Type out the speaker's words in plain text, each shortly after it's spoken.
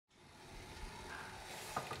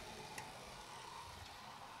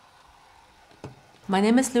My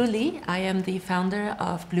name is Lu Li. I am the founder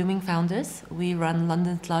of Blooming Founders. We run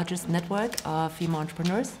London's largest network of female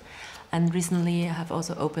entrepreneurs, and recently have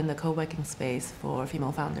also opened a co-working space for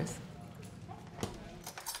female founders.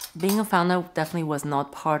 Being a founder definitely was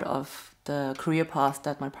not part of the career path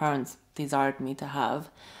that my parents desired me to have,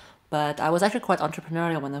 but I was actually quite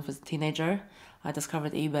entrepreneurial when I was a teenager. I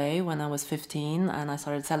discovered eBay when I was 15 and I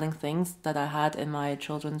started selling things that I had in my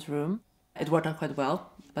children's room. It worked out quite well,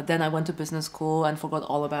 but then I went to business school and forgot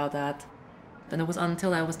all about that. Then it was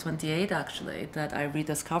until I was 28 actually that I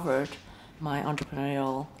rediscovered my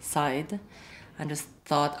entrepreneurial side and just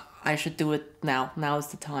thought I should do it now. Now is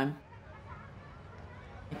the time.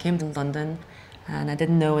 I came to London and I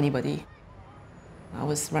didn't know anybody. I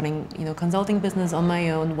was running, consulting business on my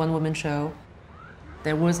own, one-woman show.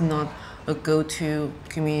 There was not a go-to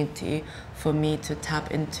community for me to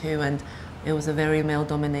tap into, and it was a very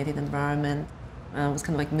male-dominated environment. I was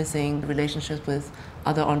kind of like missing relationships with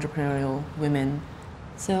other entrepreneurial women.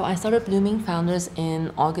 So I started Blooming Founders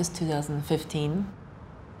in August 2015.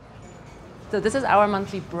 So this is our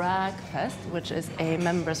monthly Brag Fest, which is a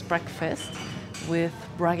members' breakfast with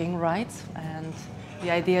bragging rights. And the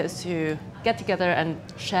idea is to get together and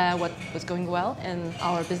share what was going well in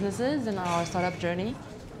our businesses and our startup journey.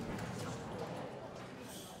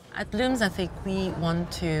 At Blooms, I think we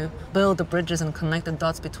want to build the bridges and connect the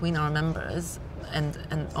dots between our members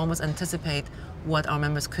and almost anticipate what our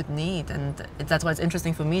members could need. And that's why it's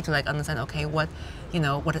interesting for me to understand, okay, what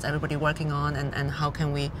is everybody working on and how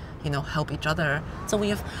can we, help each other. So we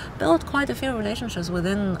have built quite a few relationships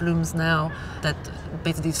within Blooms now that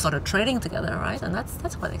basically started trading together, right? And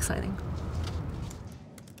that's quite exciting.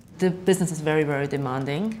 The business is very, very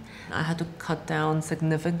demanding. I had to cut down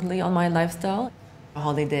significantly on my lifestyle.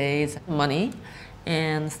 Holidays, money,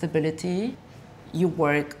 and stability. You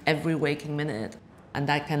work every waking minute, and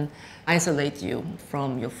that can isolate you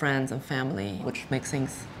from your friends and family, which makes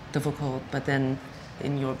things difficult. But then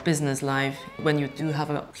in your business life, when you do have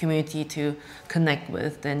a community to connect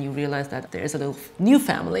with, then you realize that there is a little new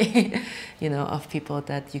family, of people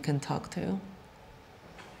that you can talk to.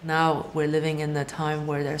 Now we're living in a time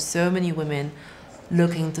where there's so many women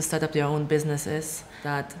looking to set up their own businesses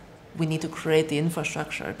that we need to create the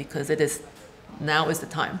infrastructure because now is the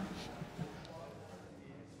time.